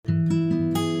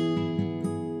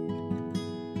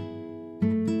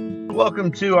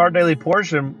Welcome to Our Daily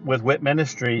Portion with WIT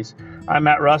Ministries. I'm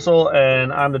Matt Russell,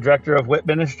 and I'm the director of WIT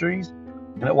Ministries.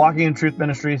 And at Walking in Truth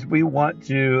Ministries, we want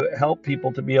to help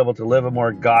people to be able to live a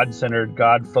more God-centered,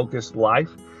 God-focused life,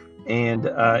 and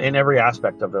in every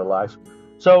aspect of their life.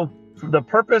 So the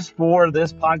purpose for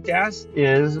this podcast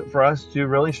is for us to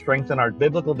really strengthen our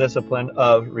biblical discipline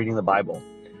of reading the Bible.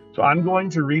 So I'm going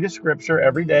to read a scripture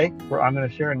every day where I'm going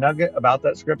to share a nugget about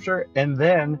that scripture, and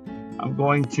then I'm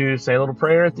going to say a little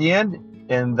prayer at the end,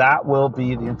 and that will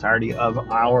be the entirety of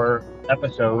our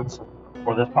episodes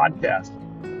for this podcast.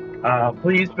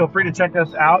 Please feel free to check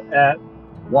us out at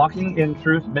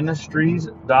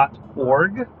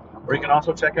walkingintruthministries.org, or you can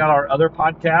also check out our other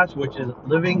podcast, which is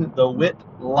Living the WIT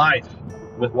Life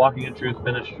with Walking in Truth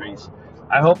Ministries.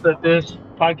 I hope that this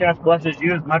podcast blesses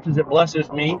you as much as it blesses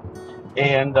me.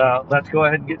 And let's go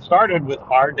ahead and get started with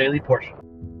our daily portion.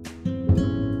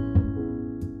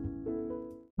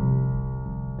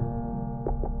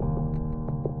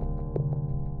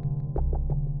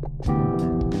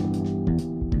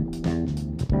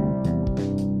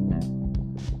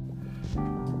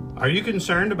 Are you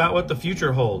concerned about what the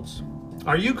future holds?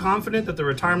 Are you confident that the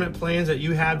retirement plans that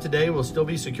you have today will still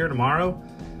be secure tomorrow?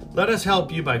 Let us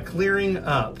help you by clearing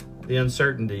up the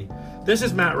uncertainty. This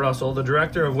is Matt Russell, the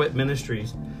director of WIT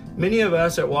Ministries. Many of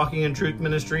us at Walking in Truth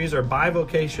Ministries are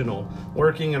bivocational,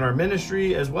 working in our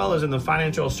ministry as well as in the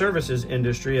financial services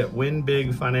industry at Win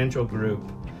Big Financial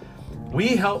Group. We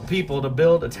help people to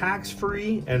build a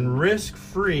tax-free and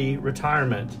risk-free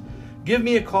retirement. Give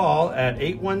me a call at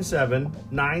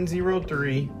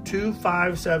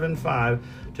 817-903-2575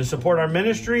 to support our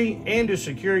ministry and to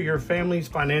secure your family's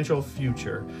financial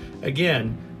future.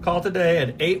 Again, call today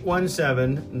at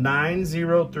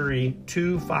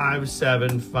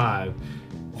 817-903-2575.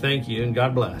 Thank you and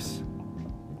God bless.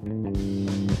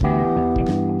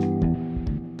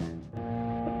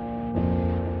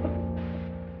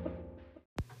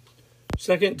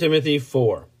 2 Timothy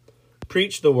 4.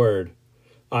 Preach the word.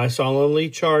 I solemnly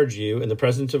charge you in the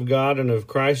presence of God and of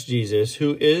Christ Jesus,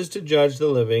 who is to judge the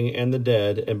living and the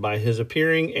dead, and by his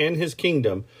appearing and his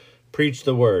kingdom, preach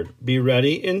the word. Be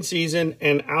ready in season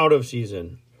and out of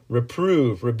season.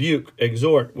 Reprove, rebuke,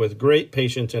 exhort with great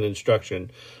patience and instruction.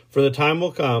 For the time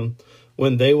will come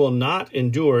when they will not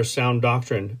endure sound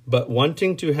doctrine, but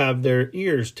wanting to have their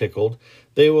ears tickled,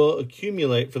 they will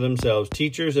accumulate for themselves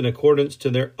teachers in accordance to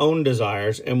their own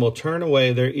desires, and will turn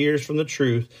away their ears from the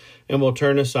truth, and will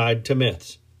turn aside to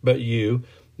myths. But you,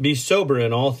 be sober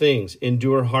in all things,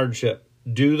 endure hardship,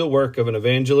 do the work of an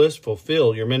evangelist,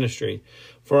 fulfill your ministry.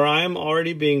 For I am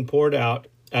already being poured out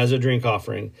as a drink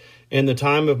offering, and the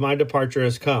time of my departure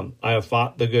has come. I have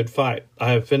fought the good fight.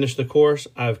 I have finished the course.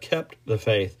 I have kept the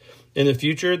faith. In the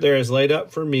future there is laid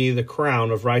up for me the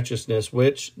crown of righteousness,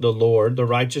 which the Lord, the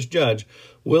righteous judge,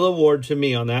 will award to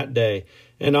me on that day,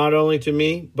 and not only to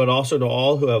me, but also to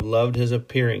all who have loved his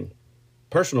appearing.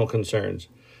 Personal concerns.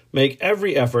 Make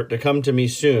every effort to come to me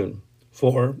soon,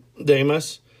 for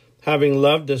Demas, having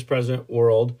loved this present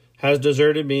world, has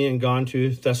deserted me and gone to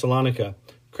Thessalonica.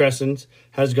 Crescens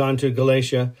has gone to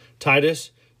Galatia,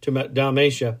 Titus to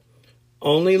Dalmatia.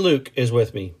 Only Luke is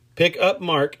with me. Pick up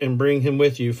Mark and bring him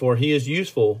with you, for he is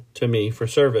useful to me for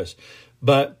service.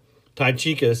 But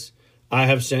Tychicus I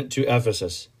have sent to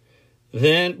Ephesus.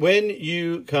 Then when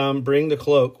you come, bring the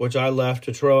cloak which I left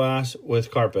to Troas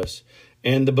with Carpus,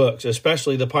 and the books,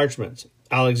 especially the parchments.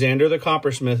 Alexander the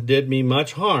coppersmith did me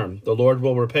much harm. The Lord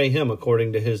will repay him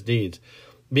according to his deeds.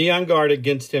 Be on guard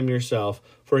against him yourself,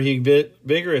 for he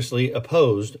vigorously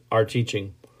opposed our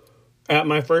teaching. At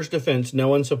my first defense no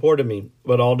one supported me,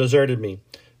 but all deserted me.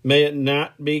 May it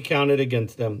not be counted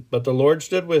against them. But the Lord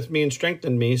stood with me and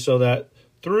strengthened me, so that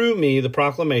through me the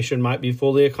proclamation might be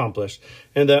fully accomplished,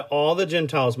 and that all the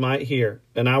Gentiles might hear.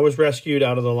 And I was rescued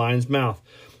out of the lion's mouth.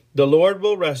 The Lord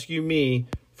will rescue me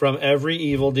from every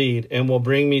evil deed, and will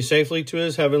bring me safely to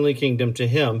his heavenly kingdom. To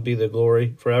him be the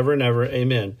glory forever and ever.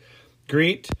 Amen.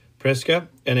 Greet Prisca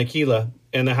and Aquila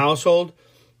and the household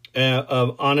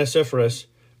of Onesiphorus.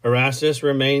 Erastus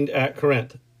remained at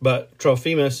Corinth, but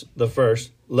Trophimus the first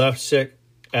left sick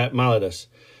at Miletus.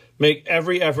 Make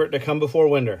every effort to come before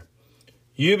winter.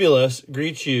 Eubulus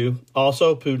greets you,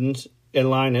 also Pudens and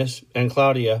Linus and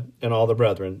Claudia and all the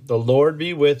brethren. The Lord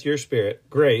be with your spirit.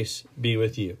 Grace be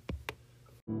with you.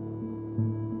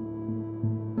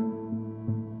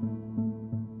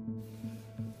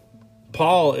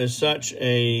 Paul is such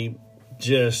a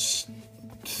just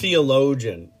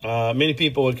theologian. Many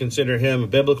people would consider him a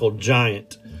biblical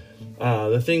giant.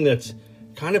 The thing that's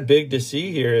kind of big to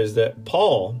see here is that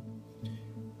Paul,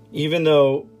 even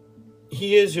though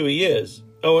he is who he is,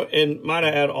 oh, and might I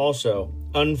add also,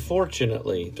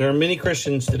 unfortunately, there are many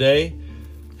Christians today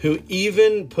who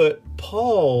even put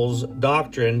Paul's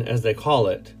doctrine, as they call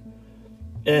it,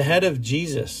 ahead of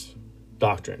Jesus'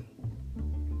 doctrine.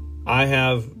 I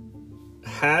have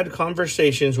had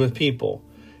conversations with people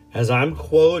as I'm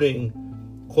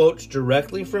quoting quotes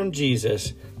directly from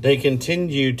Jesus. They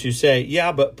continue to say,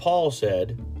 yeah, but Paul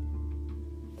said,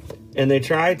 and they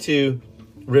try to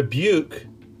rebuke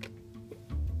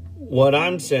what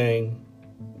I'm saying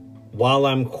while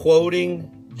I'm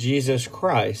quoting Jesus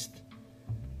Christ,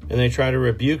 and they try to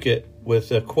rebuke it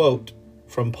with a quote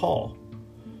from Paul.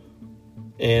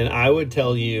 And I would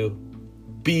tell you,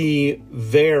 be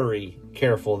very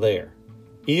careful there.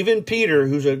 Even Peter,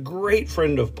 who's a great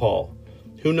friend of Paul,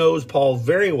 who knows Paul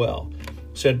very well,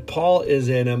 said Paul is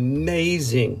an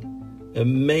amazing,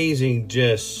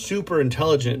 just super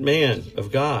intelligent man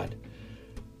of God.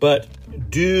 But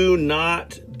do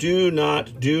not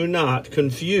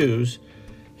confuse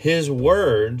his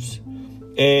words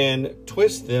and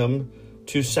twist them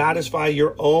to satisfy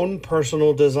your own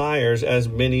personal desires, as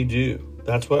many do.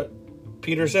 That's what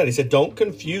Peter said. He said, don't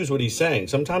confuse what he's saying.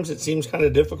 Sometimes it seems kind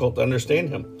of difficult to understand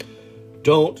him.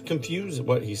 Don't confuse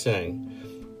what he's saying.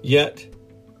 Yet,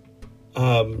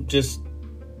 just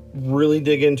really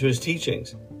dig into his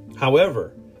teachings.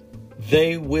 However,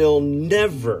 they will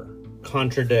never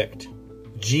contradict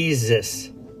Jesus'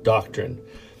 doctrine.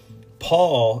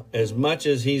 Paul, as much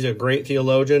as he's a great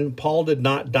theologian, Paul did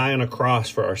not die on a cross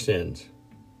for our sins.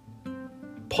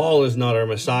 Paul is not our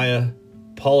Messiah.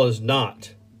 Paul is not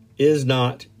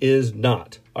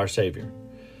our Savior.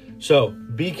 So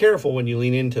be careful when you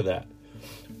lean into that.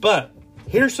 But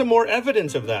here's some more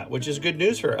evidence of that, which is good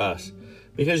news for us.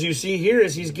 Because you see here,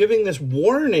 as he's giving this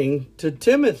warning to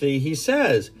Timothy, he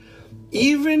says,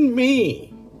 even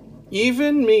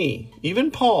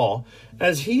Paul,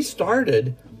 as he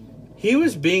started, he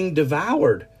was being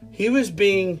devoured. He was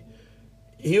being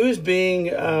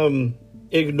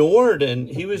ignored, and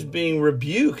he was being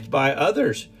rebuked by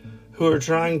others who are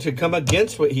trying to come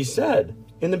against what he said.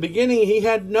 In the beginning, he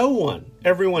had no one.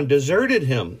 Everyone deserted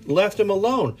him, left him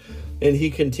alone, and he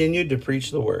continued to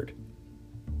preach the word.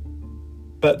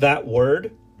 But that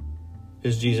word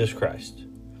is Jesus Christ.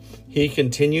 He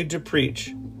continued to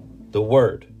preach the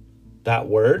word. That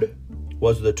word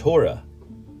was the Torah.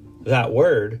 That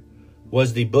word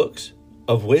was the books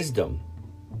of wisdom.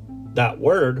 That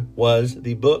word was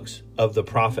the books of the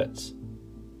prophets.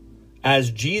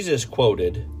 As Jesus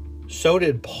quoted, so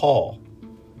did Paul.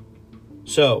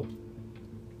 So,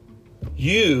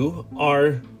 you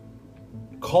are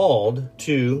called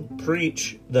to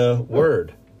preach the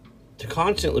word, to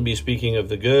constantly be speaking of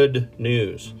the good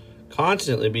news,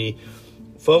 constantly be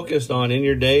focused on in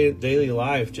your daily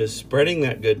life, just spreading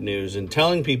that good news and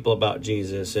telling people about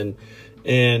Jesus and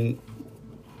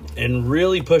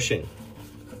really pushing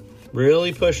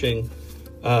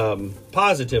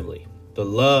positively the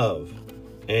love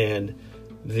and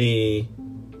the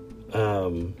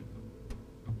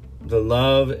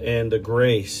love and the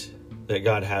grace that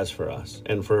God has for us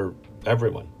and for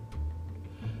everyone.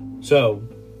 So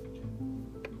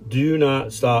do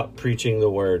not stop preaching the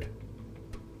word.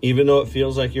 Even though it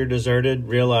feels like you're deserted,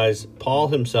 realize Paul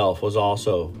himself was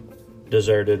also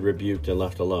deserted, rebuked, and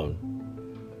left alone.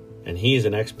 And he's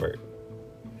an expert.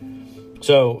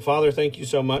 So, Father, thank you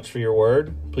so much for your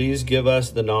word. Please give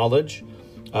us the knowledge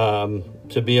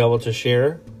to be able to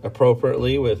share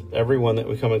appropriately with everyone that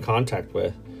we come in contact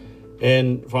with.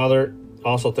 And, Father,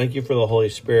 also thank you for the Holy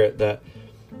Spirit, that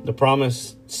the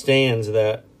promise stands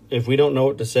that if we don't know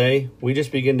what to say, we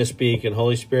just begin to speak. And,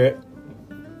 Holy Spirit,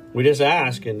 we just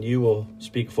ask and you will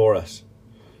speak for us.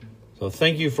 So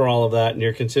thank you for all of that and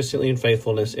your consistency and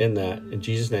faithfulness in that. In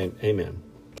Jesus' name, amen.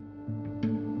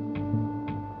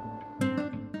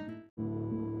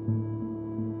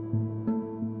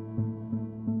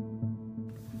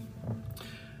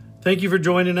 Thank you for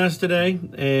joining us today,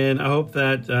 and I hope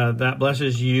that that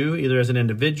blesses you either as an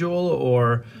individual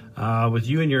or with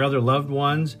you and your other loved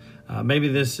ones. Maybe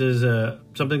this is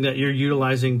something that you're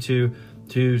utilizing to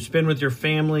spend with your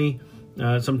family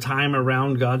some time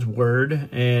around God's Word,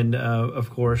 and of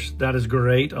course, that is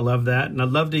great. I love that, and I'd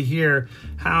love to hear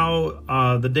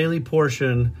how the Daily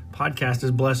Portion podcast is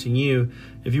blessing you.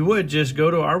 If you would, just go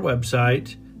to our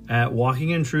website at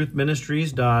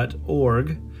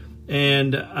walkingintruthministries.org.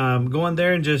 And go on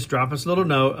there and just drop us a little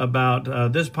note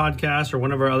about this podcast or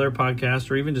one of our other podcasts,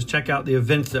 or even just check out the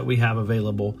events that we have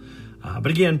available.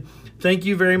 But again, thank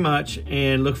you very much,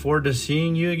 and look forward to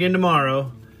seeing you again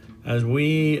tomorrow as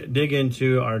we dig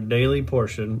into our daily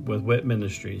portion with WIT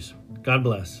Ministries. God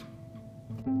bless.